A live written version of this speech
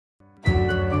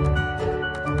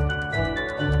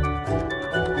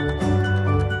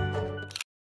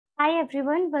Hi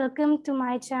everyone, welcome to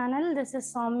my channel. This is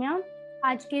Saumya.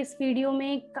 आज के इस वीडियो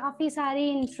में काफ़ी सारी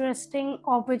इंटरेस्टिंग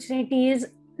अपॉर्चुनिटीज़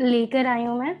लेकर आई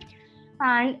हूँ मैं।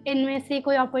 एंड इनमें से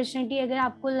कोई अपॉर्चुनिटी अगर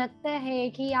आपको लगता है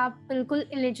कि आप बिल्कुल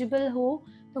एलिजिबल हो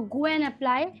तो go and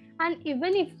apply. And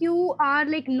even if you are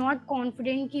like not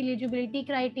confident कि एलिजिबिलिटी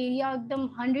क्राइटेरिया एकदम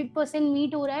 100%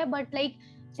 मीट हो रहा है, बट लाइक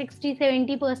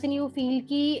 60-70% यू फील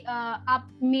कि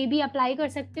आप मे बी अप्लाई कर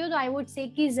सकते हो, तो आई वुड से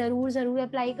कि ज़रूर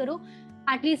अप्लाई करो।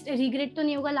 एटलीस्ट रिग्रेट तो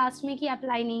नहीं होगा लास्ट में कि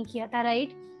अप्लाई नहीं किया था, right?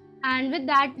 And with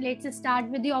that, let's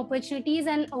start with the opportunities,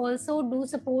 and also do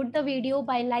support the video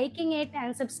by liking it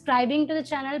and subscribing to the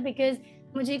channel, because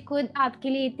मुझे खुद आपके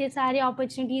लिए इतने सारे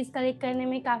opportunities कलेक्ट करने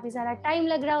में काफ़ी सारा टाइम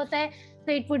लग रहा होता है,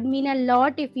 so it would mean a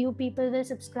lot if you people will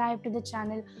subscribe to the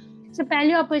channel. So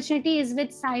पहली opportunity is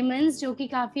with Siemens, जो कि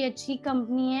काफ़ी अच्छी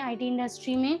कंपनी है IT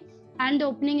इंडस्ट्री में, and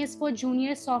the opening is for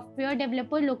junior software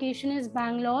developer. Location is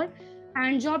Bangalore.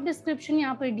 And job description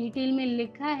यहाँ पर detail में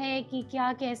लिखा है कि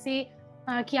क्या कैसे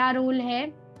क्या रोल है,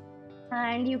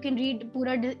 एंड यू कैन रीड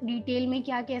पूरा डिटेल में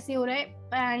क्या कैसे हो रहा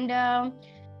है। एंड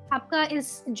आपका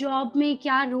इस जॉब में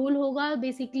क्या रोल होगा,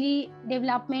 basically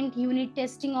development, unit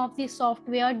testing of the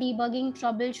software, debugging,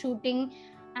 trouble shooting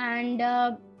and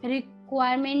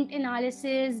requirement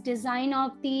analysis, design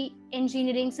of the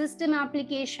engineering system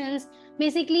applications,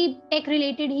 basically tech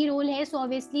related he role है, so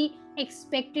obviously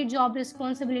expected job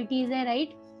responsibilities है,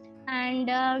 right?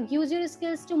 And use your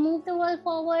skills to move the world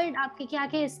forward. आपके क्या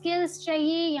क्या skills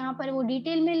चाहिए यहाँ पर वो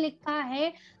detail में लिखा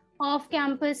है। Off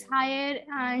campus higher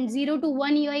and 0 to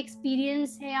 1 year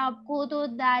experience है आपको, तो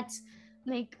that's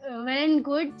like well and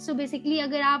good. So basically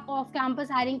अगर आप ऑफ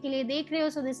कैंपस हायरिंग के लिए देख रहे हो,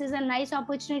 so this is a nice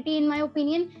opportunity in my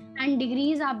opinion. and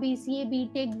degrees आप BCA,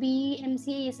 BTech, BE,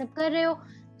 MCA ये सब कर रहे हो,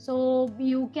 so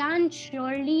you can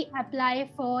surely apply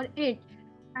for it.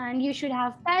 And you should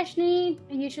have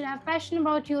passion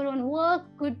about your own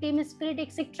work, good team spirit,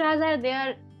 etc. are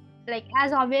there, like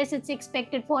as obvious it's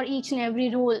expected for each and every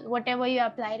role whatever you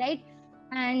apply, right?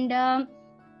 And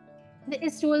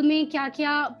इस role में क्या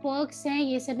क्या perks हैं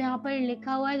ये सब यहाँ पर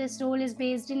लिखा हुआ है। This role is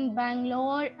based in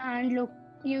Bangalore and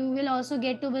you will also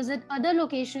get to visit other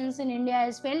locations in India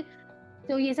as well.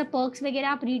 तो ये सब पर्क्स वगैरह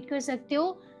आप रीड कर सकते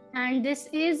हो। And this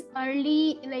is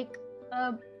early like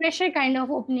pressure kind of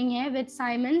opening है with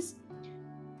Symonds,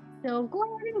 so go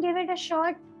ahead and give it a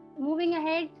shot. Moving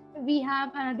ahead, we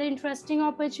have another interesting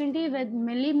opportunity with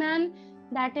Milliman,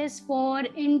 that is for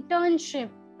internship,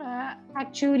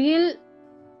 actuarial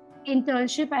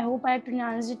internship. I hope I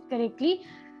pronounced it correctly.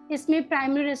 इसमें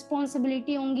primary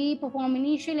responsibility होंगी perform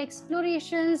initial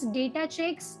explorations, data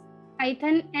checks,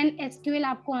 Python and SQL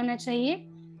आपको आना चाहिए।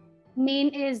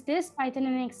 Main is this Python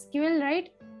and SQL,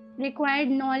 right?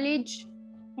 Required knowledge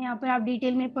यहाँ पर आप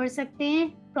detail में पढ़ सकते हैं।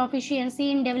 Proficiency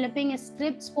in developing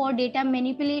scripts for data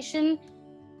manipulation,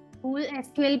 full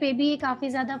SQL पे भी काफ़ी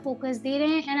ज़्यादा फोकस दे रहे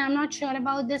हैं। And I am not sure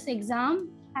about this exam,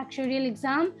 actuarial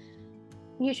exam.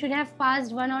 You should have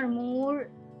passed one or more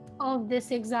of this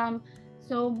exam.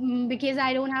 So because I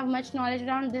don't have much knowledge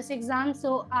around this exam,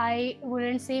 so I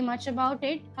wouldn't say much about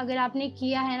it. अगर आपने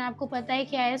किया है ना, आपको पता है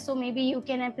क्या है, so maybe you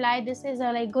can apply. This is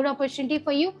a like good opportunity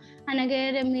for you. And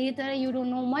अगर मेरी तरह you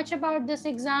don't know much about this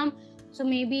exam, so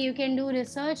maybe you can do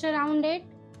research around it,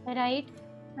 right?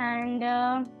 And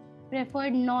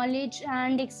preferred knowledge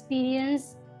and experience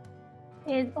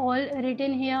is all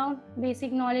written here.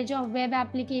 Basic knowledge of web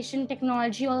application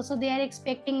technology also they are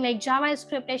expecting, like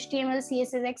JavaScript, HTML,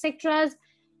 CSS, etc.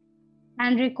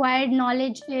 And required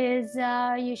knowledge is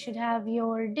you should have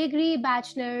your degree,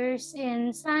 bachelor's in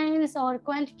science or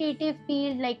quantitative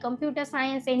field like computer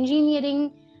science, engineering,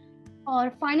 or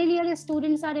final year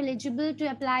students are eligible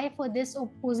to apply for this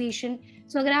position.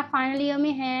 So अगर आप final year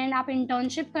में हैं and आप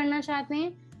internship करना चाहते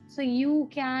हैं, so you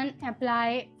can apply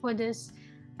for this.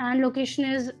 And location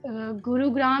is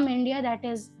Gurugram, India, that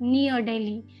is near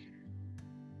Delhi.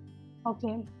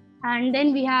 Okay, and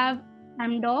then we have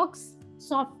Amdocs,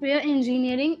 software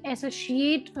engineering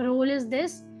associate role is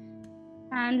this,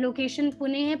 and location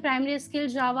Pune है। primary skill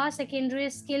Java, secondary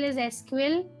skill is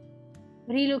SQL,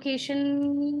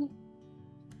 relocation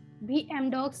भी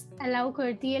Amdocs allow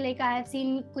करती है। like I have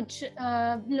seen कुछ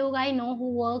लोग I know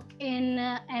who work in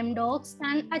Amdocs,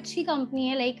 and अच्छी company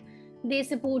है, like they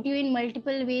support you in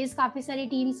multiple ways. काफ़ी सारी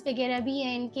teams वगैरह भी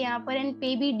हैं इनके यहाँ पर, and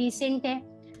pay भी decent है।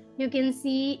 You can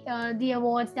see the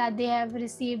awards that they have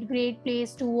received, great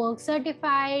place to work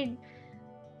certified,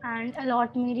 and a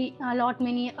lot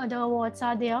many other awards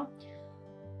are there.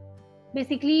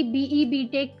 Basically BE,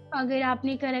 BTech अगर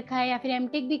आपने कर रखा है या फिर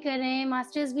MTech भी कर रहे हैं,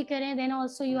 मास्टर्स भी कर रहे हैं, then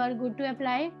also you are good to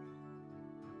apply.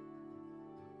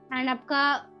 And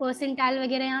आपका परसेंटाइल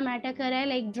वगैरह यहाँ मैटर कर रहा है,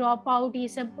 लाइक ड्रॉप आउट, ये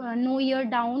सब no year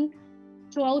down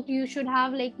through out you should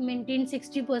have like maintain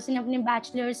 60% अपने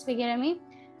बैचलर्स वगैरह में।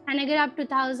 एंड अगर आप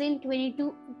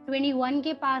 2021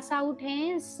 के पास आउट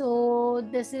हैं, so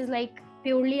this is like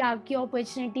purely आपकी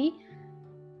opportunity.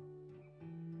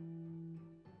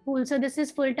 Also this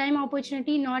is full-time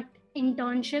opportunity, not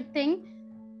internship thing,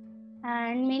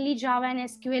 and mainly Java and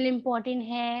SQL important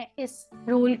है इस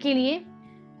रोल के लिए।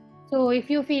 So if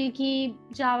you feel कि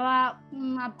Java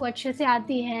आपको अच्छे से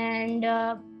आती है and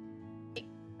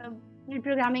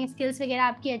प्रोग्रामिंग स्किल्स वगैरह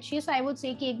आपकी अच्छी है, so I would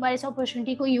say कि एक बार इस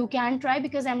अपॉर्चुनिटी को you can try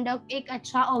because Amdocs एक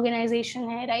अच्छा ऑर्गेनाइजेशन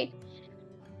है, right?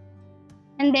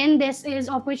 And then this is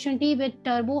opportunity with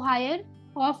turbo hire,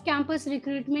 off campus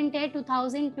recruitment है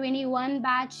 2021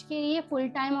 बैच के लिए, फुल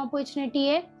टाइम अपॉर्चुनिटी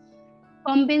है।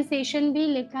 कॉम्पेंसेशन भी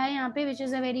लिखा है यहाँ पे which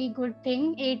is a very good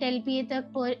thing, 8 LPA तक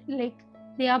पर like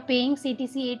they are paying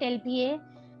CTC 8 LPA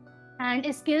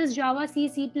and skills Java C++,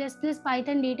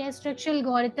 Python, data structure,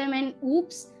 algorithm and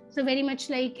oops, so very much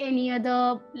like any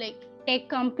other like tech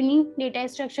company. Data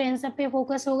structure in सब पे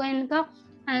focus होगा इनका।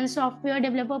 And software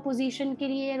developer position के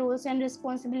लिए roles and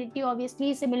responsibility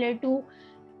obviously similar to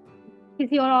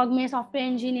किसी और org में software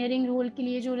engineering role के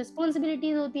लिए जो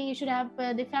रिस्पॉन्सिबिलिटीज होती हैं, you should have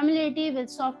the familiarity with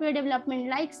software development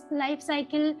life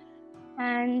cycle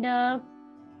and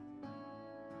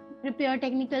prepare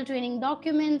technical training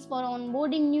documents for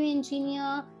onboarding new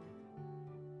engineer,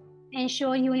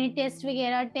 ensure unit test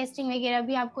वगैरह, testing वगैरह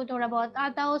भी आपको थोड़ा बहुत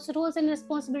आता हो। रोल्स एंड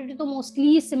रिस्पॉन्सिबिलिटी तो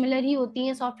मोस्टली सिमिलर ही होती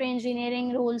है सॉफ्टवेयर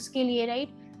इंजीनियरिंग रोल्स के लिए, right?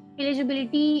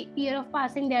 Eligibility year of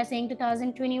passing they are saying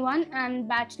 2021 and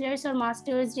bachelor's or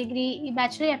master's degree,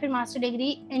 bachelor या फिर master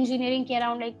degree engineering के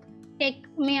around like tech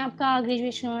में आपका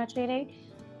graduation होना चाहिए, right?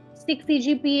 6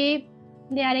 CGPA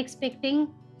they are expecting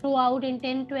throughout in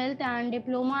 10th 12th and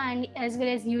diploma and as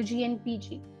well as UG and PG.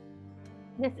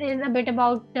 This is a bit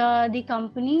about the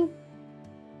company,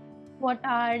 what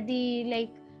are the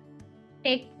like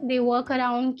take they work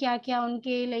around, क्या क्या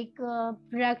उनके like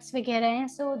products वगैरह हैं।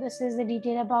 So this is the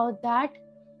detail about that.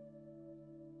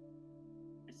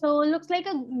 So looks like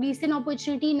a recent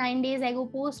opportunity, 9 days एगो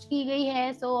post की गई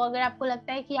है। सो अगर आपको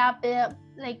लगता है कि आप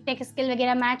लाइक टेक स्किल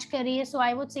वगैरह मैच कर रही है, सो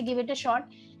I would say give it a shot.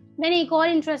 Then एक और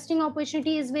interesting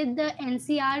opportunity is with the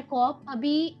NCR Corp.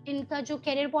 अभी इनका जो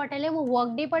करियर पोर्टल है वो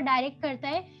वर्कडे पर डायरेक्ट करता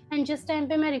है एंड जिस टाइम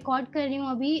पे मैं रिकॉर्ड कर रही हूँ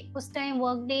अभी उस टाइम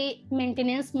वर्कडे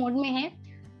मेंटेनेंस मोड में है।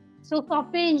 सो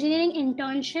सॉफ्टवेयर इंजीनियरिंग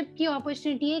इंटर्नशिप की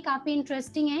अपॉर्चुनिटी है, काफ़ी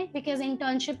इंटरेस्टिंग है बिकॉज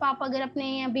इंटर्नशिप आप अगर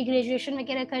अपने अभी ग्रेजुएशन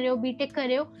वगैरह कर रहे हो, बीटेक कर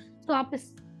रहे हो, तो आप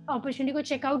इस अपॉर्चुनिटी को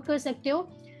चेकआउट कर सकते हो।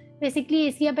 बेसिकली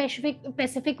एशिया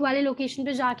पैसिफिक वाले लोकेशन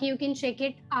पे जाके you can check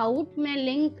it out. मैं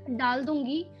लिंक डाल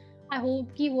दूंगी। आई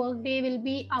होप कि Workday will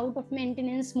be out of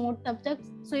maintenance mode तब तक,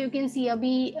 सो यू कैन सी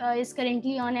अभी इज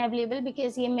करेंटली अनअवेलेबल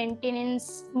बिकॉज ये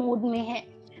मेंटेनेंस मोड में है।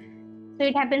 So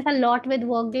it happens a lot with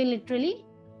Workday literally.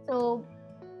 So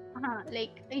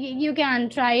like you can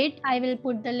try it. I will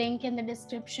put the link in the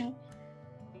description.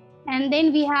 And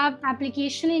then we have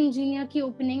application engineer की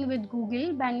opening with Google.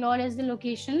 Bangalore is the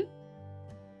location.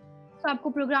 So आपको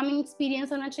programming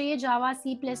experience होना चाहिए, जावा,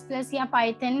 C++ या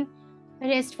Python,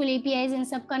 restful APIs इन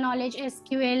सब का knowledge,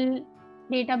 SQL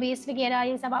database वगैरह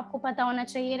ये सब आपको पता होना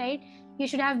चाहिए, right? You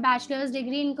should have bachelors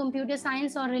degree in computer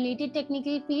science और related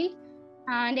technical field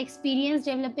and experience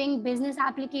developing business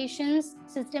applications,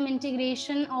 system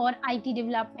integration और IT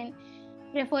development.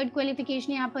 Preferred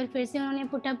qualification यहाँ पर फिर से उन्होंने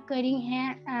put up करी हैं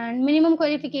and minimum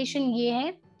qualification ये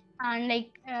है and like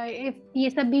if ये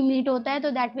सब भी meet होता है तो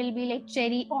that will be like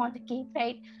cherry on the cake,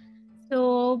 right? So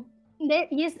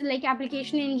yes, like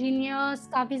application engineers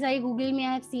काफ़ी सारी Google में I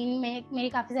have seen, मेरे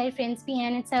काफ़ी सारे friends भी हैं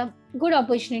and it's a good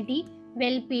opportunity,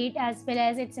 well paid as well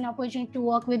as it's an opportunity to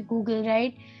work with Google,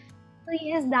 right? So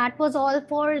yes, that was all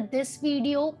for this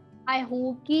video. I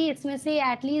hope कि इसमें से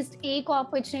at least एक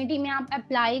opportunity में आप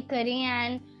apply करें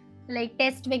and like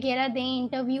test वगैरह दें।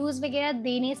 Interviews वगैरह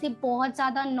देने से बहुत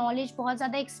ज़्यादा नॉलेज, बहुत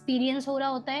ज़्यादा एक्सपीरियंस हो रहा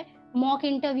होता है। मॉक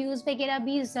इंटरव्यूज़ वगैरह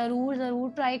भी ज़रूर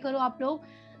ट्राई करो आप लोग।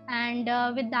 And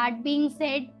with that being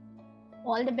said,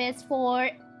 all the best for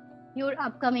your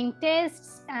upcoming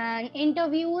tests and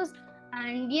interviews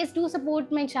and yes, do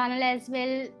support my channel as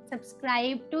well,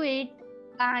 subscribe to it.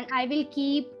 And I will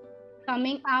keep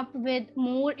coming up with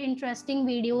more interesting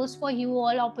videos for you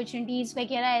all, opportunities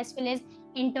वगैरह as well as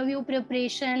interview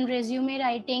preparation, resume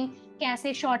writing,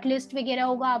 कैसे shortlist वगैरह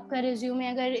होगा आपका resume,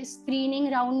 अगर screening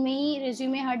round में ही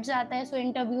resume हट जाता है so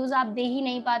interviews आप दे ही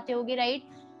नहीं पाते होगे, right?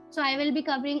 So I will be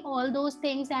covering all those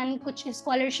things and कुछ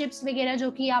scholarships वगैरह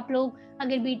जो कि आप लोग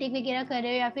अगर बीटेक वगैरह कर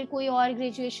रहे हो या फिर कोई और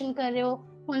ग्रेजुएशन कर रहे हो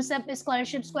उन सब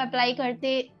scholarships को अप्लाई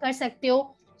कर सकते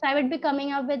हो. So I would be coming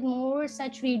up with more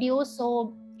such videos. So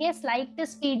case, like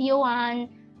this video and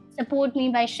support me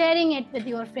by sharing it with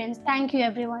your friends. Thank you,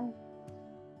 everyone.